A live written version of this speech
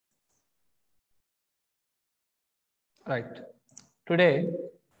Right. Today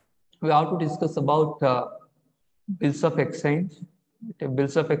we have to discuss about bills of exchange.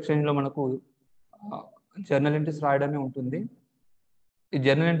 Bills of exchange లో మనకు journal entries రాయడమే ఉంటుంది. ఈ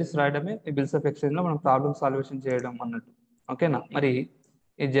జర్నల్ ఎంట్రీస్ రాయడమే ఈ బిల్స్ ఆఫ్ ఎక్స్చేంజ్ లో మనం ప్రాబ్లమ్ సాల్వేషన్ చేయడం అన్నట్టు. ఓకేనా? మరి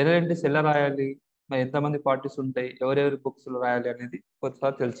ఈ జర్నల్ ఎంట్రీస్ ఎలా రాయాలి, మరి ఎంతమంది పార్టీస్ ఉంటాయి, ఎవరెవరి బుక్స్ లో రాయాలి అనేది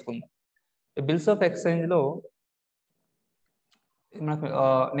కొద్దిసారి తెలుసుకుందాం. ఈ బిల్స్ ఆఫ్ ఎక్స్చేంజ్ లో మనకు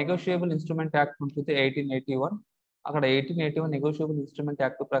నెగోషియబుల్ ఇన్స్ట్రుమెంట్ యాక్ట్ ఉంటుంది 1881. అక్కడ 1881 నెగోషియబుల్ ఇన్స్ట్రుమెంట్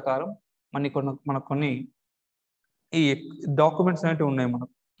యాక్ట్ ప్రకారం మనకు కొన్ని ఈ డాక్యుమెంట్స్ అనేవి ఉన్నాయి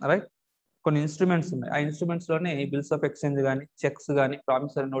మనకు, రైట్? కొన్ని ఇన్స్ట్రుమెంట్స్ ఉన్నాయి. ఆ ఇన్స్ట్రుమెంట్స్ లోనే ఈ బిల్స్ ఆఫ్ ఎక్స్చేంజ్ కానీ, చెక్స్ కానీ,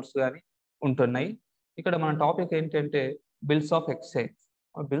 ప్రామిసరీ నోట్స్ కానీ ఉంటున్నాయి. ఇక్కడ మన టాపిక్ ఏంటంటే bills of exchange.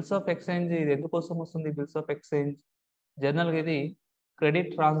 Bills of exchange ఇది ఎందుకోసం వస్తుంది? బిల్స్ ఆఫ్ ఎక్స్చేంజ్ జనరల్గా ఇది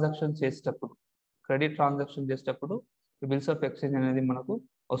క్రెడిట్ ట్రాన్సాక్షన్ చేసేటప్పుడు ఈ బిల్స్ ఆఫ్ ఎక్స్చేంజ్ అనేది మనకు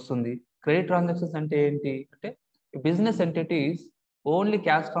వస్తుంది. క్రెడిట్ ట్రాన్సాక్షన్స్ అంటే ఏంటి అంటే, business entities only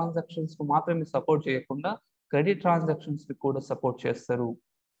cash transactions కు మాత్రమే సపోర్ట్ చేయకుండా క్రెడిట్ ట్రాన్సాక్షన్స్ కి కూడా సపోర్ట్ చేస్తారు.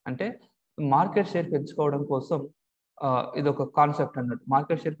 అంటే మార్కెట్ షేర్ పెంచుకోవడం కోసం ఇది ఒక కాన్సెప్ట్ అన్నట్టు.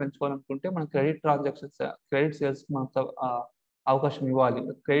 మార్కెట్ షేర్ పెంచుకోవాలనుకుంటే మనం క్రెడిట్ ట్రాన్సాక్షన్స్, క్రెడిట్ సేల్స్ మనం అవకాశం ఇవ్వాలి,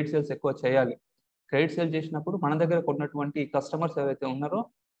 క్రెడిట్ సేల్స్ ఎక్కువ చేయాలి. క్రెడిట్ సేల్ చేసినప్పుడు మన దగ్గర కొన్నటువంటి కస్టమర్స్ ఎవరైతే ఉన్నారో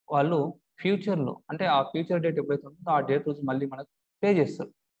వాళ్ళు ఫ్యూచర్లో, అంటే ఆ ఫ్యూచర్ డేట్ ఎప్పుడైతే ఉంటుందో ఆ డేట్ రోజు మళ్ళీ మనకు పే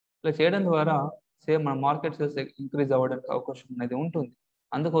చేస్తారు. ఇలా చేయడం ద్వారా సేమ్ మన మార్కెట్ సేల్స్ ఇంక్రీజ్ అవ్వడానికి అవకాశం అనేది ఉంటుంది.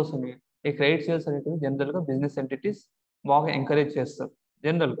 అందుకోసమే ఈ క్రెడిట్ సేల్స్ అనేవి జనరల్గా బిజినెస్ ఎంటిటీస్ బాగా ఎంకరేజ్ చేస్తారు.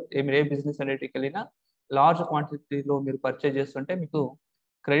 జనరల్గా మీరు ఏ బిజినెస్ ఎంటిటీకి వెళ్ళినా లార్జ్ క్వాంటిటీలో మీరు పర్చేజ్ చేస్తుంటే మీకు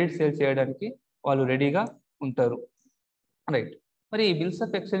క్రెడిట్ సేల్ చేయడానికి వాళ్ళు రెడీగా ఉంటారు, రైట్? మరి ఈ బిల్స్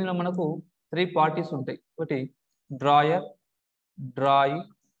ఆఫ్ ఎక్స్చేంజ్లో మనకు 3 పార్టీస్ ఉంటాయి. ఒకటి డ్రాయర్, డ్రాయి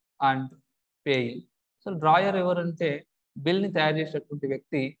అండ్ పేయి. సో డ్రాయర్ ఎవరంటే బిల్ని తయారు చేసేటువంటి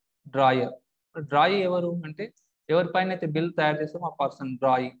వ్యక్తి డ్రాయర్. డ్రాయి ఎవరు అంటే ఎవరిపైన అయితే బిల్ తయారు చేస్తామో ఆ పర్సన్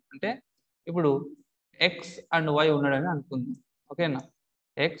డ్రాయి. అంటే ఇప్పుడు ఎక్స్ అండ్ వై ఉన్నాడని అనుకుందాం, ఓకేనా?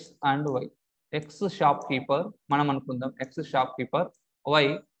 X and why. X shop keeper మనం అనుకుందాం, ఎక్స్ షాప్ కీపర్, వై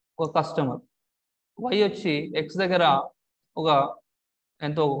ఒక కస్టమర్. వై వచ్చి ఎక్స్ దగ్గర ఒక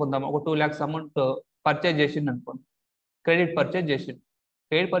ఎంతో కొందాం ఒక 2 lakhs అమౌంట్ పర్చేజ్ చేసిండు అనుకోండి, క్రెడిట్ పర్చేజ్ చేసిండు.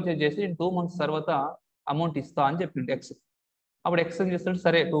 క్రెడిట్ పర్చేజ్ చేసి 2 months తర్వాత అమౌంట్ ఇస్తా అని చెప్పిండు ఎక్స్. అప్పుడు ఎక్స్ ఏం చేస్తాడు,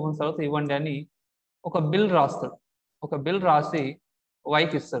 సరే 2 months తర్వాత ఇవ్వండి అని ఒక బిల్ రాస్తాడు. ఒక బిల్ రాసి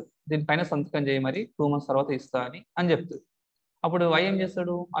వైకి ఇస్తాడు, దీనిపైన సంతకం చేయి, మరి 2 months తర్వాత ఇస్తా అని చెప్తాడు. అప్పుడు వై ఏం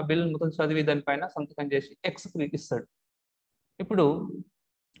చేస్తాడు, ఆ బిల్ మొత్తం చదివి దానిపైన సంతకం చేసి ఎక్స్కి ఇస్తాడు. ఇప్పుడు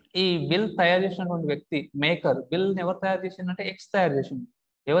ఈ బిల్ తయారు చేసినటువంటి వ్యక్తి మేకర్, బిల్ ఎవరు తయారు చేసిండంటే ఎక్స్ తయారు చేసిండు.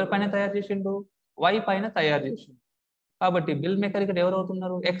 ఎవరిపైన తయారు చేసిండు? వై పైన తయారు చేసిండు. కాబట్టి బిల్ మేకర్ ఇక్కడ ఎవరు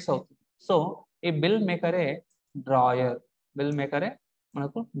అవుతున్నారు? ఎక్స్ అవుతుంది. సో ఈ బిల్ మేకరే డ్రాయర్. బిల్ మేకరే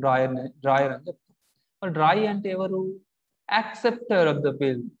మనకు డ్రాయర్ అని చెప్తాం. మరి డ్రాయి అంటే ఎవరు? Acceptor of the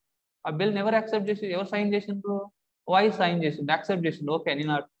bill. ఆ బిల్ని ఎవరు యాక్సెప్ట్ చేసి, ఎవరు సైన్ చేసిండ్రు? వై సైన్ చేసిండు, యాక్సెప్ట్ చేసిండు. ఓకే,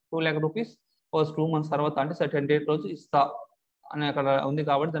 నేను 2 lakh rupees 2 months తర్వాత అంటే సర్టెన్ డేట్ రోజు ఇస్తా అని అక్కడ ఉంది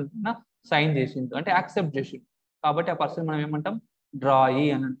కాబట్టి దానిపైన సైన్ చేసిండు, అంటే యాక్సెప్ట్ చేసిండు. కాబట్టి ఆ పర్సన్ మనం ఏమంటాం? డ్రాయి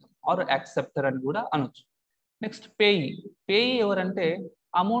అని అంటాం, ఆర్ యాక్సెప్టర్ అని కూడా అనొచ్చు. నెక్స్ట్ పేయి. పేయి ఎవరంటే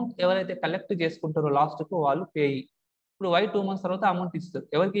అమౌంట్ ఎవరైతే కలెక్ట్ చేసుకుంటారో లాస్ట్కు వాళ్ళు పేయి. ఇప్పుడు వై 2 months తర్వాత అమౌంట్ ఇస్తారు,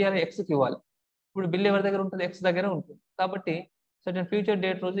 ఎవరికి ఇవ్వాలి? ఎక్స్కి ఇవ్వాలి. ఇప్పుడు బిల్ ఎవరి దగ్గర ఉంటుంది? ఎక్స్ దగ్గర ఉంటుంది. కాబట్టి సర్టెన్ ఫ్యూచర్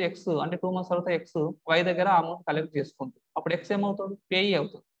డేట్ రోజు ఎక్స్ అంటే 2 months తర్వాత ఎక్స్ వై దగ్గర అమౌంట్ కలెక్ట్ చేసుకుంటుంది. అప్పుడు ఎక్స్ ఏమవుతాడు? పేయి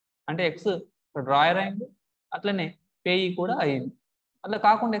అవుతుంది. అంటే ఎక్స్ డ్రాయర్ అయింది, అట్లనే పేయి కూడా అయింది. అట్లా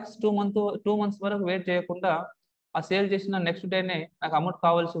కాకుండా ఎక్స్ 2 months వరకు వెయిట్ చేయకుండా ఆ సేల్ చేసిన నెక్స్ట్ డేనే నాకు అమౌంట్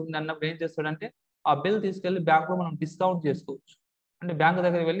కావాల్సి ఉంది అన్నప్పుడు ఏం చేస్తాడంటే ఆ బిల్ తీసుకెళ్లి బ్యాంకులో మనం డిస్కౌంట్ చేసుకోవచ్చు. అంటే బ్యాంక్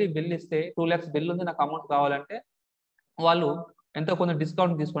దగ్గర వెళ్ళి బిల్ ఇస్తే 2 lakhs బిల్ ఉంది, నాకు అమౌంట్ కావాలంటే వాళ్ళు ఎంతో కొంత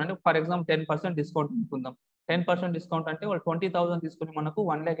డిస్కౌంట్ తీసుకోండి. ఫర్ ఎగ్జాంపుల్ 10% డిస్కౌంట్ అనుకుందాం. 10% డిస్కౌంట్ అంటే వాళ్ళు 20,000 తీసుకుని మనకు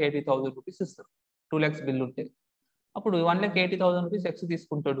 1,80,000 rupees ఇస్తారు 2 lakhs బిల్ ఉంటే. అప్పుడు 1,80,000 rupees ఎక్స్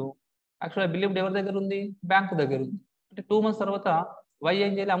తీసుకుంటాడు. యాక్చువల్గా బిల్ ఇప్పుడు ఎవరి దగ్గర ఉంది? బ్యాంక్ దగ్గర ఉంది. అంటే 2 months తర్వాత వై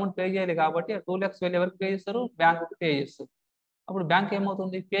ఏం చేయాలి? అమౌంట్ పే చేయాలి. కాబట్టి ఆ 2 lakhs వెళ్ళి ఎవరికి పే చేస్తారు? బ్యాంకుకి పే చేస్తారు. అప్పుడు బ్యాంక్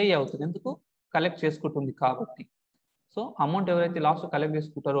ఏమవుతుంది? పే అవుతుంది. ఎందుకు? కలెక్ట్ చేసుకుంటుంది కాబట్టి. సో అమౌంట్ ఎవరైతే లాస్ట్ కలెక్ట్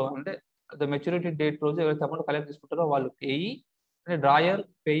చేసుకుంటారో, అంటే ద మెచ్యూరిటీ డేట్ రోజు ఎవరైతే అమౌంట్ కలెక్ట్ చేసుకుంటారో వాళ్ళు పేయి, అంటే డ్రాయర్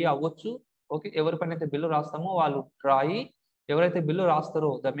పేయి అవ్వచ్చు. ఓకే, ఎవరిపైన అయితే బిల్లు రాస్తామో వాళ్ళు డ్రాయి. ఎవరైతే bill రాస్తారో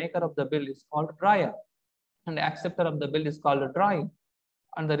the maker of the bill is called drawer, and acceptor of the bill is called డ్రాయి,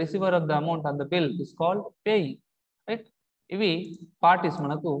 and the receiver of the amount on the bill is called పేయి, right? ఇవి parties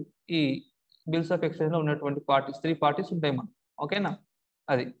మనకు ఈ bills of exchange లో ఉన్నటువంటి parties. 3 parties ఉంటాయి మనకు, ఓకేనా?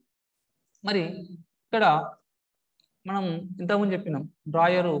 అది మరి ఇక్కడ మనం ఇంతకుముందు చెప్పినాం,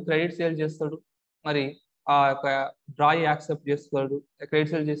 డ్రాయరు క్రెడిట్ సేల్ చేస్తాడు, మరి ఆ యొక్క డ్రాయి యాక్సెప్ట్ చేస్తాడు,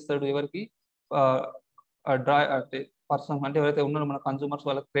 క్రెడిట్ సేల్ చేస్తాడు ఎవరికి? డ్రా అంటే పర్సన్ అంటే ఎవరైతే ఉన్నారో మన కన్సూమర్స్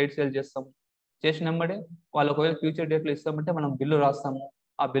వాళ్ళకి క్రెడిట్ సేల్ చేస్తాము. చేసిన వెంబడే వాళ్ళు ఒకవేళ ఫ్యూచర్ డేట్లో ఇస్తామంటే మనం బిల్లు రాస్తాము.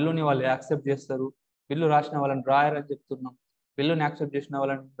 ఆ బిల్లుని వాళ్ళు యాక్సెప్ట్ చేస్తారు. బిల్లు రాసిన వాళ్ళని డ్రాయర్ అని చెప్తున్నాం. బిల్లుని యాక్సెప్ట్ చేసిన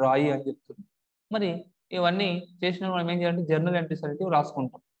వాళ్ళని డ్రాయి అని చెప్తున్నాం. మరి ఇవన్నీ చేసిన మనం ఏం చేయాలంటే జర్నల్ ఎంట్రీస్ అనేటివి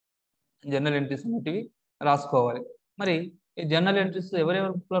రాసుకుంటాం. జర్నల్ ఎంట్రీస్ అనేటివి రాసుకోవాలి. మరి ఈ జర్నల్ ఎంట్రీస్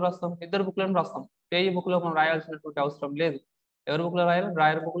ఎవరెవరి బుక్లో రాస్తాం? ఇద్దరు బుక్లను రాస్తాం. పేజీ బుక్లో మనం రాయాల్సినటువంటి అవసరం లేదు. ఎవరి బుక్లో రాయాలి?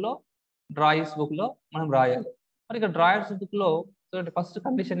 డ్రాయర్ బుక్లో, డ్రాయిస్ బుక్లో మనం రాయాలి. మరి ఇక్కడ డ్రాయర్స్ బుక్లో ఫస్ట్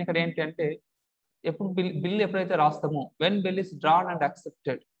కండిషన్ ఇక్కడ ఏంటి అంటే ఎప్పుడు బిల్ ఎప్పుడైతే రాస్తామో when bill is drawn and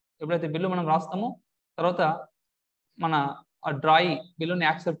accepted, ఎప్పుడైతే బిల్లు మనం రాస్తామో తర్వాత మన ఆ డ్రాయి బిల్లుని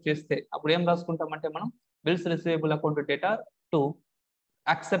యాక్సెప్ట్ చేస్తే అప్పుడు ఏం రాసుకుంటామంటే మనం bills receivable account data to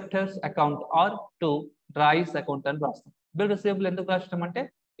acceptors account are to డ్రాయిస్ account అని రాస్తాం. బిల్ రిసీవబుల్ ఎందుకు రాస్తాం అంటే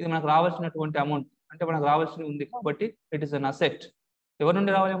ఇది మనకు రావాల్సినటువంటి అమౌంట్, అంటే మనకు రావాల్సి ఉంది కాబట్టి ఇట్ ఈస్ అన్ అసెట్. ఎవరి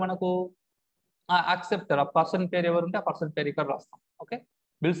నుండి రావాలి మనకు? ఆ యాక్సెప్టర్, ఆ పర్సన్ పేరు ఎవరుంటే ఆ పర్సన్ పేరు ఇక్కడ రాస్తాం. Okay,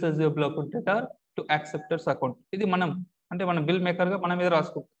 bills receivable account data to acceptors account, ఇది మనం అంటే మన బిల్ మేకర్గా మన మీద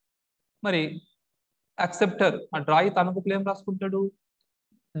రాసుకుంటాం. మరి యాక్సెప్టర్ ఆ డ్రాయి తన బుక్లో ఏం రాసుకుంటాడు?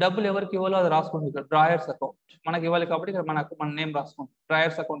 డబ్బులు ఎవరికి ఇవ్వాలో అది రాసుకుంటాడు. డ్రాయర్స్ అకౌంట్ మనకి ఇవ్వాలి కాబట్టి ఇక్కడ మన నేమ్ రాసుకుంటాం.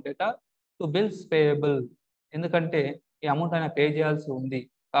 Drawers account data to bills payable, ఎందుకంటే ఈ అమౌంట్ ఆయన పే చేయాల్సి ఉంది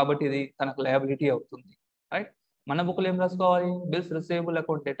కాబట్టి ఇది తనకు లయబిలిటీ అవుతుంది. రైట్, మన బుక్లో ఏం రాసుకోవాలి? Bills receivable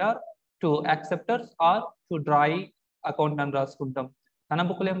account data to acceptors are to డ్రాయి account అని రాసుకుంటాం. తన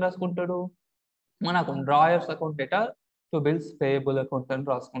బుక్లో ఏం రాసుకుంటాడు? మనకు drawers account data to bills payable account అని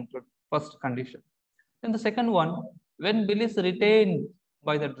రాసుకుంటాడు. First condition. Then the second one, when bill is retained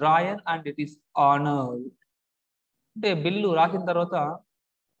by the drawer and it is honored, అంటే bill రాసిన తర్వాత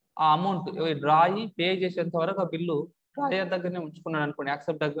ఆ అమౌంట్ డ్రాయి పే చేసేంత వరకు ఆ బిల్లు డ్రాయర్ దగ్గరనే ఉంచుకున్నాడు అనుకోండి.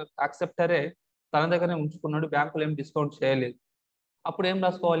 యాక్సెప్టరే తన దగ్గరనే ఉంచుకున్నాడు, బ్యాంకులో ఏం డిస్కౌంట్ చేయలేదు. అప్పుడు ఏం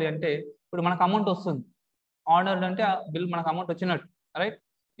రాసుకోవాలి అంటే ఇప్పుడు మనకు అమౌంట్ వస్తుంది. ఆనర్డ్ అంటే ఆ బిల్ మనకు అమౌంట్ వచ్చినట్టు. రైట్,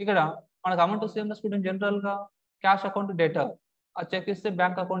 ఇక్కడ మనకు అమౌంట్ వస్తే ఏం రాసుకుంటాం? జనరల్గా క్యాష్ అకౌంట్ డేటా, ఆ చెక్ ఇస్తే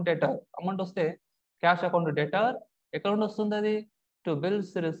బ్యాంక్ అకౌంట్ డేటా, అమౌంట్ వస్తే క్యాష్ అకౌంట్ డేటా. ఎక్కడ నుండి వస్తుంది అది? To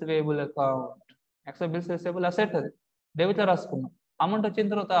bills receivable account. Actual bills receivable asset, అది డెబిట్లో రాసుకున్నాం. అమౌంట్ వచ్చిన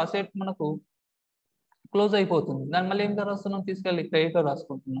తర్వాత అసెట్ మనకు క్లోజ్ అయిపోతుంది. దాన్ని మళ్ళీ ఏం రాస్తున్నాం? తీసుకెళ్ళి క్రెడిట్లో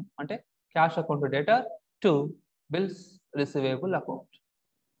రాసుకుంటున్నాం. అంటే cash account data to bills receivable account.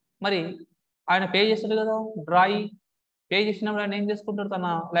 మరి ఆయన పే చేస్తాడు కదా, డ్రాయి పే చేసినప్పుడు ఆయన ఏం చేసుకుంటాడు? తన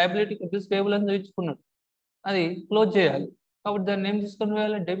లయబిలిటీ బిల్స్ పేబుల్ అని చూపించుకున్నాడు, అది క్లోజ్ చేయాలి కాబట్టి దాన్ని ఏం తీసుకొని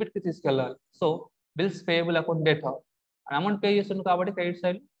వెళ్ళాలి? డెబిట్కి తీసుకెళ్ళాలి. So bills payable account data, amount pay చేస్తుంది కాబట్టి credit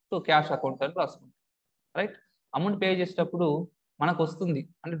side to cash account అని రాసుకుంటాం. రైట్, అమౌంట్ పే చేసేటప్పుడు మనకు వస్తుంది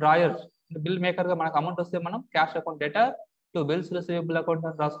అంటే డ్రాయర్ బిల్ మేకర్గా మనకు అమౌంట్ వస్తే మనం cash account data to bills receivable account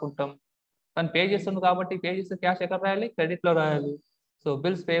అని రాసుకుంటాం. తను పే చేస్తుంది కాబట్టి పే చేస్తే క్యాష్ ఎక్కడ రాయాలి? క్రెడిట్లో రాయాలి. So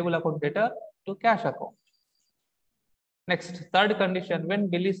bills payable account data to cash account. Next third condition, when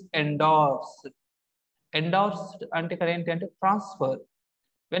bill is endorsed. Endorsed అంటే ఇక్కడ ఏంటి అంటే transfer.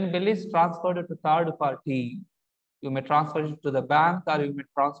 When bill is transferred to third party, you may transfer it to the bank or you may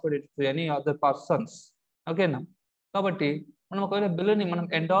transfer it to any other persons. ఓకేనా? కాబట్టి మనం ఒకవేళ బిల్లుని మనం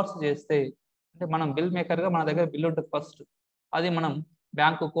ఎండార్స్ చేస్తే అంటే మనం బిల్ మేకర్గా మన దగ్గర బిల్ ఉంటుంది ఫస్ట్, అది మనం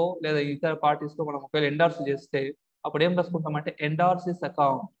బ్యాంకుకో లేదా ఇతర పార్టీస్కో మనం ఒకవేళ ఎండార్స్ చేస్తే అప్పుడు ఏం రాసుకుంటాం అంటే ఎండార్సిస్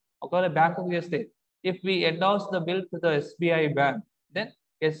అకౌంట్. ఒకవేళ బ్యాంకుకు చేస్తే if we endorse the bill to the SBI bank then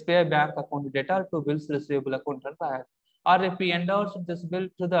SBI bank account data to bills receivable account అని రాయాలి. Or if we endorse this bill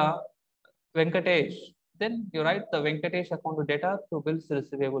to the Venkatesh, then you write the Venkatesh account data to bills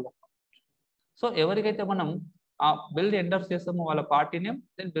receivable account. So ఎవరికైతే మనం ఆ bill Ender చేస్తామో వాళ్ళ party name,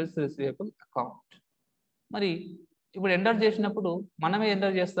 then bills receivable account. మరి ఇప్పుడు Ender చేసినప్పుడు మనమే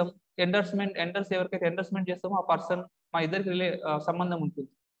ఎండర్ చేస్తాం. ఎండర్స్ ఎవరికైతే ఎండర్స్మెంట్ చేస్తామో ఆ పర్సన్ మా ఇద్దరికి సంబంధం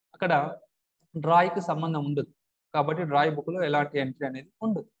ఉంటుంది. అక్కడ డ్రాయికి సంబంధం ఉండదు కాబట్టి డ్రాయి బుక్లో ఎలాంటి ఎంట్రీ అనేది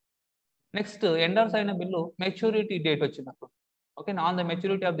ఉండదు. నెక్స్ట్ ఎండార్స్ అయిన బిల్లు మెచ్యూరిటీ డేట్ వచ్చినప్పుడు, okay, on the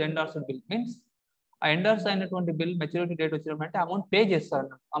maturity of the endorsed bill means ఆ ఎండార్స్ అయినటువంటి బిల్ మెచ్యూరిటీ డేట్ వచ్చినప్పుడు అంటే అమౌంట్ పే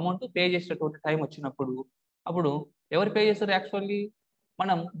చేస్తారు. అమౌంట్ పే చేసేటటువంటి టైం వచ్చినప్పుడు అప్పుడు ఎవరు పే చేస్తారు? యాక్చువల్లీ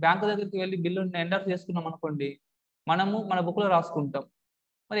మనం బ్యాంకు దగ్గరికి వెళ్ళి బిల్లు ఎండార్స్ చేసుకున్నాం అనుకోండి, మనము మన బుక్లో రాసుకుంటాం.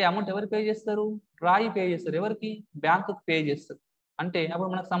 మరి అమౌంట్ ఎవరు పే చేస్తారు? డ్రాయి పే చేస్తారు. ఎవరికి? బ్యాంకుకి పే చేస్తారు. అంటే అప్పుడు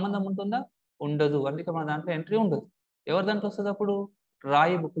మనకు సంబంధం ఉంటుందా? ఉండదు. అందుకే మన దాంట్లో ఎంట్రీ ఉండదు. ఎవరి దాంట్లో వస్తుంది అప్పుడు?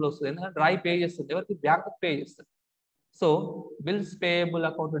 డ్రాయి బుక్లో వస్తుంది. ఎందుకంటే డ్రాయి పే చేస్తుంది. ఎవరికి? బ్యాంకుకి పే చేస్తుంది. So bills payable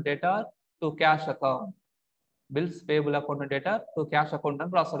account data to cash account, bills payable account data to cash account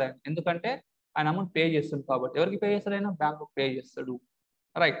అని రాస్తాడు ఆయన. ఎందుకంటే ఆయన అమౌంట్ పే చేస్తుంది కాబట్టి. ఎవరికి పే చేస్తాడు? ఆయన బ్యాంకుకి పే చేస్తాడు.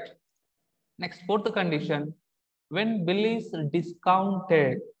 Right, next fourth condition, when bill is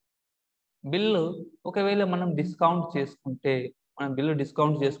discounted. Bill ఒకవేళ మనం డిస్కౌంట్ చేసుకుంటే, మనం బిల్లు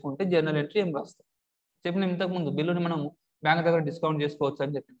డిస్కౌంట్ చేసుకుంటే జర్నల్ ఎంట్రీ ఏం రాస్తాం? చెప్పిన ఇంతకు ముందు బిల్లుని మనం బ్యాంక్ దగ్గర డిస్కౌంట్ చేసుకోవచ్చు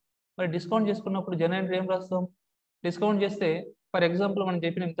అని చెప్పింది. మరి డిస్కౌంట్ చేసుకున్నప్పుడు జనరల్ ఏం రాస్తాం? డిస్కౌంట్ చేస్తే ఫర్ ఎగ్జాంపుల్ మనం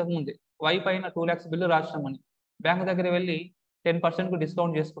చెప్పిన ఇంతకు ముందే వై పైన 2 lakhs బిల్లు రాసినామని బ్యాంక్ దగ్గర వెళ్ళి 10%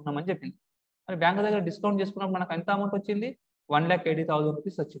 డిస్కౌంట్ చేసుకున్నామని చెప్పింది. మరి బ్యాంక్ దగ్గర డిస్కౌంట్ చేసుకున్నప్పుడు మనకు ఎంత అమౌంట్ వచ్చింది? 1,80,000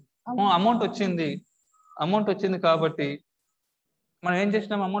 రూపీస్ వచ్చింది. అమౌంట్ వచ్చింది కాబట్టి మనం ఏం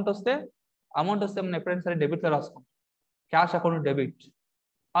చేసినాం? అమౌంట్ వస్తే మనం ఎప్పుడైనా సరే డెబిట్లో రాసుకుంటాం. Cash account debit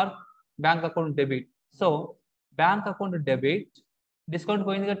or bank account debit. So bank account debit, discount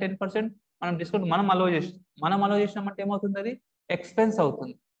పోయిందిగా 10%, మనం అలో చేసినామంటే ఏమవుతుంది? అది ఎక్స్పెన్స్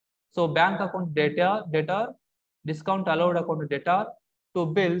అవుతుంది. So bank account debtor discount allowed account debtor to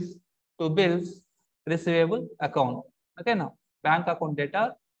bills receivable account. ఓకేనా? Bank account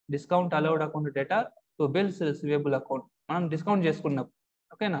debtor discount allowed account debtor to bills receivable account. మనం discount చేసుకున్నాం.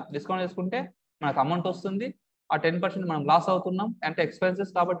 ఓకేనా? Discount చేసుకుంటే మనకు అమౌంట్ వస్తుంది. ఆ 10% మనం లాస్ అవుతున్నాం అంటే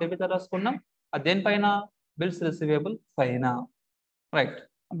ఎక్స్పెన్సెస్ కాబట్టి డెబిట్ రాసుకున్నాం. అది దేనిపైన? బిల్స్ రిసీవబుల్ పైన. రైట్.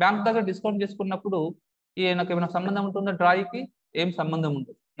 బ్యాంక్ దగ్గర డిస్కౌంట్ చేసుకున్నప్పుడు నాకు ఏమైనా సంబంధం ఉంటుందా? డ్రాయికి ఏం సంబంధం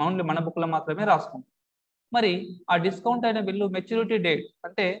ఉంటుంది. ఓన్లీ మన బుక్లో మాత్రమే రాసుకుంటాం. మరి ఆ డిస్కౌంట్ అయిన బిల్లు మెచ్యూరిటీ డేట్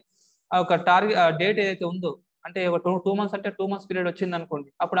అంటే ఒక టార్గెట్ డేట్ ఏదైతే ఉందో, అంటే ఒక 2 months అంటే 2 months పీరియడ్ వచ్చింది అనుకోండి,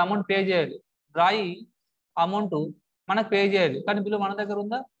 అప్పుడు అమౌంట్ పే చేయాలి. డ్రాయి అమౌంట్ మనకు పే చేయాలి. కానీ బిల్లు మన దగ్గర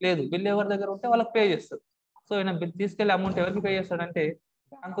ఉందా? లేదు. బిల్లు ఎవరి దగ్గర ఉంటే వాళ్ళకి పే చేస్తారు. సో ఈయన బిల్ తీసుకెళ్లి అమౌంట్ ఎవరికి పే చేస్తాడంటే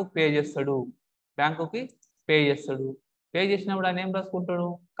బ్యాంకుకి పే చేస్తాడు. పే చేసినప్పుడు ఆయన ఏం రాసుకుంటాడు?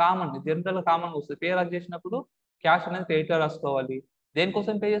 జనరల్ కామన్ వస్తుంది. పే రాసి చేసినప్పుడు క్యాష్ అనేది క్రెడిట్లో రాసుకోవాలి.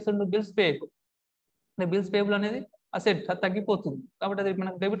 దేనికోసం పే చేస్తాడు? Bills payable. బిల్స్ పేయబుల్ అనేది అసెట్ తగ్గిపోతుంది కాబట్టి అది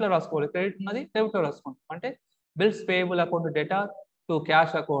మనకు డెబిట్లో రాసుకోవాలి. క్రెడిట్ ఉన్నది డెబిట్లో రాసుకుంటాం. అంటే bills payable account data to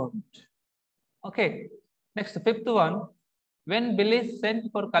cash account. Okay. Next 5th one, when bill is sent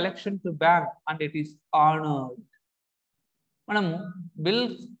for collection to bank and it is honored. మనం బిల్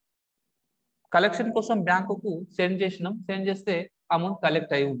కలెక్షన్ కోసం బ్యాంకుకు సెండ్ చేస్తే అమౌంట్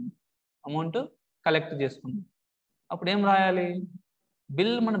కలెక్ట్ చేసుకున్నాం. అప్పుడు ఏం రాయాలి?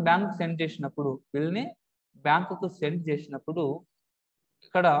 బిల్ మన బ్యాంకు సెండ్ చేసినప్పుడు, బిల్ని బ్యాంకుకు సెండ్ చేసినప్పుడు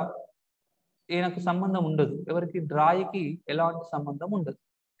ఇక్కడ ఈయనకు సంబంధం ఉండదు. ఎవరికి? డ్రాయికి ఎలాంటి సంబంధం ఉండదు.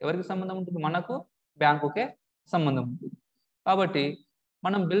 ఎవరికి సంబంధం ఉంటుంది? మనకు బ్యాంకుకే సంబంధం ఉంటుంది. కాబట్టి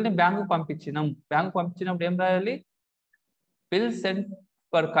మనం బిల్ని బ్యాంకుకు పంపించినప్పుడు ఏం రాయాలి? Bill cent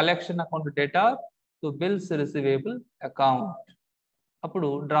for collection account data to bills receivable account. అప్పుడు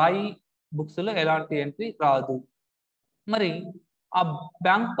డ్రాయి బుక్స్లో ఎలాంటి ఎంట్రీ రాదు. మరి ఆ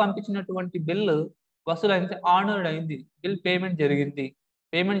బ్యాంక్ పంపించినటువంటి బిల్లు వసూలు అయితే ఆనర్డ్ అయింది, బిల్ పేమెంట్ జరిగింది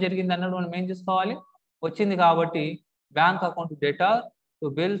అన్నప్పుడు మనం ఏం చేసుకోవాలి? వచ్చింది కాబట్టి bank account data to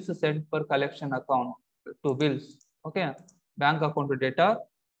bills cent for collection account to bills. Okay. Bank account data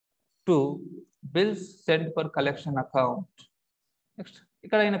to bills cent for collection account. Next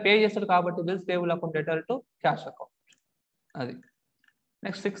ఇక్కడ ఆయన పే చేస్తాడు కాబట్టి bills payable account data to cash account. అది.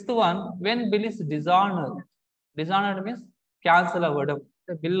 Next 6th one, when bill is dishonored means cancel అవ్వడం.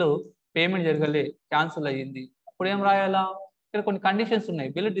 అంటే bill payment జరగలే, cancel అయ్యింది. అప్పుడు ఏం రాయాలా? ఇక్కడ కొన్ని కండిషన్స్ ఉన్నాయి.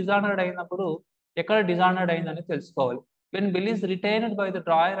 బిల్లు డిజానర్డ్ అయినప్పుడు ఎక్కడ డిజానర్డ్ అయిందని తెలుసుకోవాలి. when bill is retained by the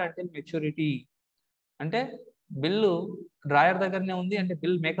drawer until maturity. అంటే బిల్లు డ్రాయర్ దగ్గరనే ఉంది, అంటే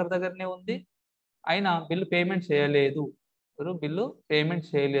బిల్ మేకర్ దగ్గరనే ఉంది, అయినా బిల్లు పేమెంట్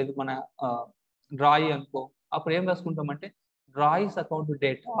చేయలేదు మన డ్రాయి అనుకో. అప్పుడు ఏం రాసుకుంటామంటే డ్రాయిస్ account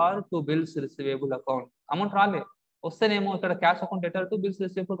data to bills receivable account. Amount రాలే, వస్తేనేమో ఇక్కడ cash account data to bills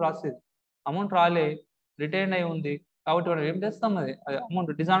receivable రాసేది. అమౌంట్ రాలే, రిటైన్ అయి ఉంది కాబట్టి మనం ఏం చేస్తాం? అది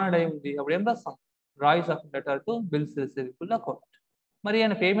అమౌంట్ డిజానర్డ్ అయి ఉంది, అప్పుడు ఏం రాస్తాం? డ్రాయిస్ account data to bills receivable account. మరి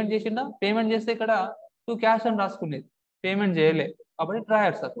ఆయన పేమెంట్ చేసిందా? పేమెంట్ చేస్తే ఇక్కడ టు క్యాష్ అని రాసుకునేది, పేమెంట్ చేయలే కాబట్టి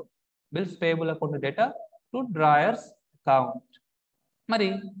drawers account. Bills payable account data to drawers account. మరి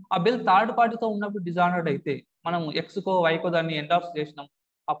ఆ బిల్ థర్డ్ పార్టీతో ఉన్నప్పుడు డిజానర్డ్ అయితే, మనం ఎక్స్కో వైకో దాన్ని ఎండార్స్ చేసినాం,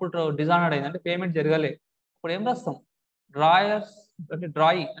 అప్పుడు డిజానర్డ్ అయింది అంటే పేమెంట్ జరగలే, అప్పుడు ఏం రాస్తాం?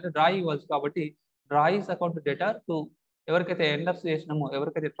 డ్రాయి ఇవ్వచ్చు కాబట్టి డ్రాయిస్ అకౌంట్ డేటా టు ఎవరికైతే ఎండర్స్ చేసినామో,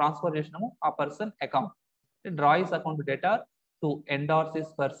 ఎవరికైతే ట్రాన్స్ఫర్ చేసినామో ఆ person account. డ్రాయిస్ account data to endorse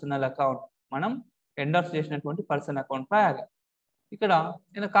is personal account. మనం ఎండర్స్ చేసినటువంటి పర్సన్ అకౌంట్ రాయాలి. ఇక్కడ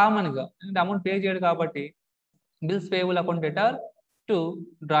నేను కామన్గా అమౌంట్ పే చేయడు కాబట్టి bills payable account data to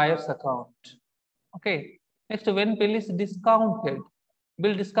drawers account. Okay. Next when bill is discounted,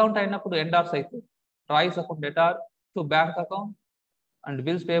 bill discount అయినప్పుడు ఎండార్స్ అయితే drawers account data to bank account and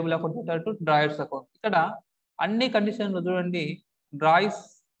bills payable account data to drawers account. ఇక్కడ అన్ని కండిషన్లు చూడండి, డ్రాయిస్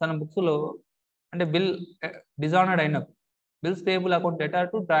తన బుక్స్లో అంటే బిల్ డిజానర్డ్ అయినప్పుడు bills payable account data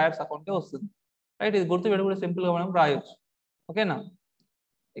to drawers అకౌంటే వస్తుంది. రైట్. ఇది గుర్తుపెట్టి కూడా సింపుల్గా మనం రాయొచ్చు. ఓకేనా?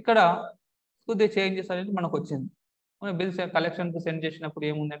 ఇక్కడ కొద్దిగా చేంజెస్ అనేది మనకు వచ్చింది. మనం బిల్స్ కలెక్షన్ కు సెండ్ చేసినప్పుడు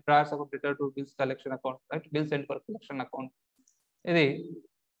ఏముంది, drawers account return to bills collection account, right, bill send for collection account. ఇది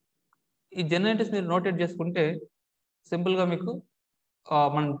ఈ జనరల్ మీరు నోటెడ్ చేసుకుంటే సింపుల్ గా మీకు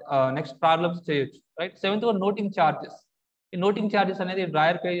మనం నెక్స్ట్ ప్రాబ్లమ్స్ చేయొచ్చు, right. 7th one noting charges. ఈ నోటింగ్ చార్జెస్ అనేది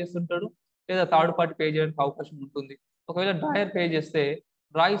డ్రాయర్ పే చేస్తుంటాడు లేదా థర్డ్ పార్టీ పే చేయడానికి అవకాశం ఉంటుంది. ఒకవేళ డ్రాయర్ పే చేస్తే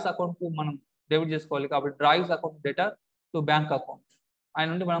డ్రాయిస్ అకౌంట్ కు మనం డెబిట్ చేసుకోవాలి, కాబట్టి డ్రాయిస్ అకౌంట్ డెటర్ టు బ్యాంక్ అకౌంట్, ఆయన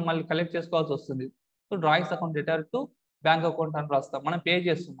నుండి మనం మళ్ళీ కలెక్ట్ చేసుకోవాల్సి వస్తుంది. So డ్రాయిస్ account డెటర్ to bank account అని రాస్తాం, మనం పే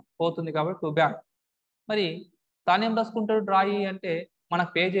చేస్తున్నాం, పోతుంది కాబట్టి టు బ్యాంక్. మరి తానేం రాసుకుంటాడు, డ్రాయి అంటే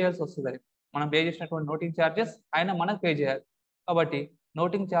మనకు పే చేయాల్సి వస్తుంది, అది మనం పే చేసినటువంటి నోటింగ్ ఛార్జెస్ ఆయన మనకు పే చేయాలి, కాబట్టి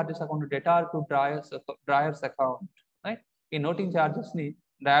noting charges account debtor to drawers account, right. ఈ నోటింగ్ ఛార్జెస్ ని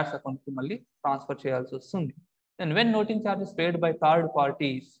డ్రాయర్స్ అకౌంట్ కి మళ్ళీ ట్రాన్స్ఫర్ చేయాల్సి వస్తుంది. Then when noting charges paid by third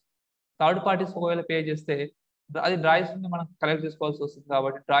parties ఒకవేళ పే చేస్తే అది డ్రాయిస్ ని మనం కలెక్ట్ చేసుకోవాల్సి వస్తుంది,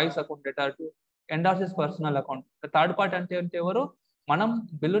 కాబట్టి డ్రాయిస్ account debtor to ఎండార్సెస్ personal account. Third party అంటే ఎవరు, మనం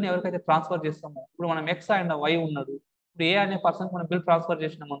బిల్లుని ఎవరికైతే ట్రాన్స్ఫర్ చేస్తామో, ఇప్పుడు మనం ఎక్స్ అండ్ వై ఉన్నాడు, ఇప్పుడు ఏ అనే పర్సన్ మనం బిల్ ట్రాన్స్ఫర్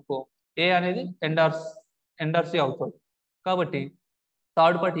చేసినాం అనుకో, ఏ అనేది ఎండార్సీ అవుతాడు, కాబట్టి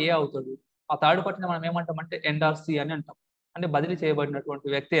థర్డ్ పార్టీ ఏ అవుతాడు. ఆ థర్డ్ పార్టీని మనం ఏమంటామంటే ఎండార్సీ అని అంటాం, అంటే బదిలీ చేయబడినటువంటి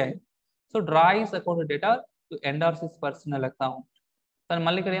వ్యక్తి ఆయన. So డ్రాయిస్ account data to ఎండార్సీస్ personal account. దాన్ని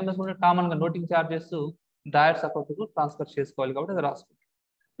మళ్ళీ ఇక్కడ ఏం రాసుకుంటే కామన్ గా నోటింగ్ ఛార్జెస్ డ్రాయర్స్ అకౌంట్ కు ట్రాన్స్ఫర్ చేసుకోవాలి, కాబట్టి అది రాసుకుంటాం.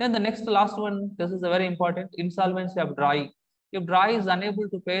 Then the next last one, this is very important, insolvency of డ్రాయి. If డ్రాయి is unable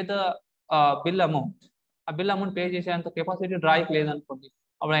to pay the bill amount, ఆ బిల్ అమౌంట్ పే చేసేంత కెపాసిటీ డ్రాయికి లేదనుకోండి,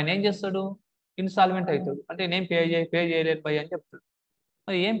 అప్పుడు ఆయన ఏం చేస్తాడు, ఇన్స్టాల్మెంట్ అవుతాడు, అంటే నేను పే చేయలేను బై అని చెప్తాడు.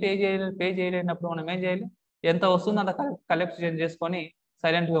 మరి ఏం పే చేయలేనప్పుడు మనం ఏం చేయాలి, ఎంత వస్తుందో అంత కలెక్షన్ చేసుకొని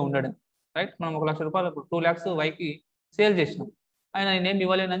సైలెంట్గా ఉండడం, రైట్. మనం 1 లక్ష రూపాయలు 2 lakhs వైకి సేల్ చేసినాం, ఆయన నేనేం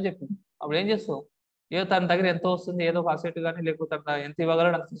ఇవ్వలేనని చెప్పింది, అప్పుడు ఏం చేస్తావు, ఏదో తన దగ్గర ఎంత వస్తుంది, ఏదో ఒక అసెట్ కానీ లేకపోతే ఎంత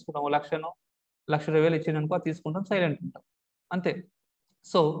ఇవ్వగలడు అంత తీసుకుంటాం, 1,20,000 ఇచ్చిందనుకో తీసుకుంటాం, సైలెంట్ ఉంటాం, అంతే.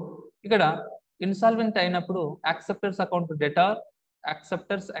 సో ఇక్కడ ఇన్సాల్వెంట్ అయినప్పుడు acceptors account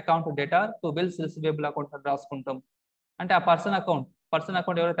debtor to bills receivable account అని రాసుకుంటాం, అంటే ఆ పర్సన్ అకౌంట్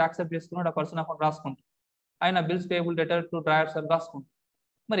ఎవరైతే యాక్సెప్ట్ చేసుకున్నాడో ఆ పర్సన్ అకౌంట్ రాసుకుంటాం, ఆయన bills payable debtor to drawers అని రాసుకుంటాం.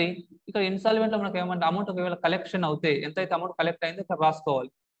 మరి ఇక్కడ ఇన్స్టాల్మెంట్ లో మనకి ఏమంటే అమౌంట్ ఒకవేళ కలెక్షన్ అవుతే ఎంతైతే అమౌంట్ కలెక్ట్ అయిందో ఇక్కడ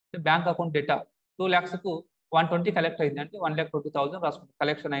రాసుకోవాలి, బ్యాంక్ అకౌంట్ డేటా 2 lakhs కు 120 కలెక్ట్ అయింది అంటే 1,20,000 రాసుకుంటాం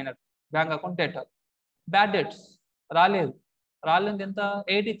కలెక్షన్ అయినట్టు, bank account data. Bad debts రాలేదు ఎంత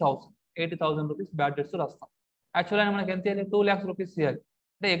 80,000 రూపీస్ బ్యాడ్ డెట్స్ రాస్తాం. యాక్చువల్గా మనకి ఎంత చేయాలి, 2 lakhs రూపీస్ చేయాలి,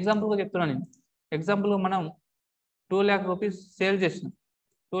 అంటే ఎగ్జాంపుల్గా చెప్తున్నాను నేను, ఎగ్జాంపుల్గా మనం 2 lakh రూపీస్ సేల్ చేసినాం,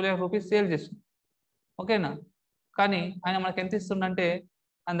 ఓకేనా. కానీ ఆయన మనకి ఎంత ఇస్తుండంటే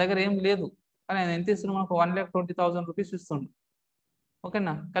ఆయన దగ్గర ఏం లేదు, కానీ ఆయన ఎంత ఇస్తున్నాం, మనకు 1,20,000 రూపీస్ ఇస్తుండు,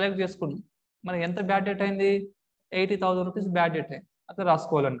 ఓకేనా, కలెక్ట్ చేసుకున్నాం. మరి ఎంత బ్యాడ్ డేట్ అయింది, 80,000 రూపీస్ బ్యాడ్ డేట్ అయింది, అట్లా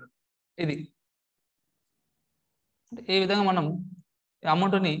రాసుకోవాలన్నాడు. ఇది ఈ విధంగా మనం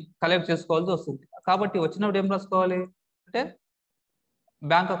అమౌంట్ని కలెక్ట్ చేసుకోవాల్సి వస్తుంది. కాబట్టి వచ్చినప్పుడు ఏం రాసుకోవాలి అంటే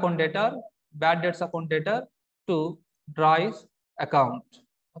bank account debtor, bad dates account debtor to డ్రాయిస్ account,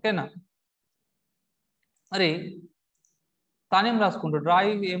 ఓకేనా. మరి తానేం రాసుకుంటాడు,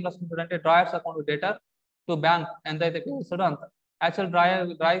 డ్రాయి ఏం రాసుకుంటాడు అంటే drawers account debtor to bank, ఎంతైతే పే చేస్తాడో అంత. యాక్చువల్ డ్రాయి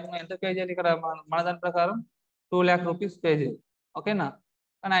ఎంత పే చేయాలి, ఇక్కడ మన దాని ప్రకారం 2 lakh రూపీస్ పే చేయాలి, ఓకేనా.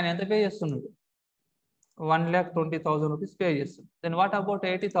 కానీ ఆయన ఎంత పే చేస్తున్నాడు, 1,20,000 రూపీస్ పే చేస్తుంది. Then what about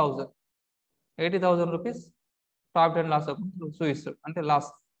 80,000 rupees profit and loss account చూపిస్తాడు, అంటే లాస్,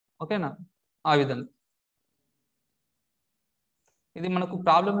 ఓకేనా. ఆ విధంగా ఇది మనకు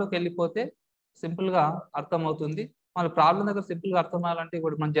ప్రాబ్లంలోకి వెళ్ళిపోతే సింపుల్గా అర్థమవుతుంది. మన ప్రాబ్లం దగ్గర సింపుల్గా అర్థం అవ్వాలంటే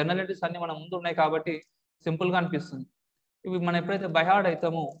ఇప్పుడు మన జనరలిటీస్ అన్ని మన ముందు ఉన్నాయి కాబట్టి సింపుల్గా అనిపిస్తుంది. ఇవి మనం ఎప్పుడైతే బైహార్డ్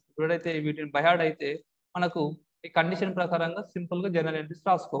అవుతామో, వీటిని బైహార్డ్ అయితే మనకు ఈ కండిషన్ ప్రకారంగా సింపుల్గా జనరలిటీస్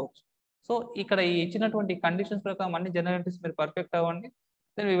రాసుకోవచ్చు. సో ఇక్కడ ఈ ఇచ్చినటువంటి కండిషన్స్ ప్రకారం అన్ని జనరలిటీస్ మీరు పర్ఫెక్ట్ అవ్వండి.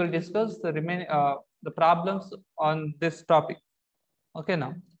 Then we will discuss the problems on this topic, ఓకేనా.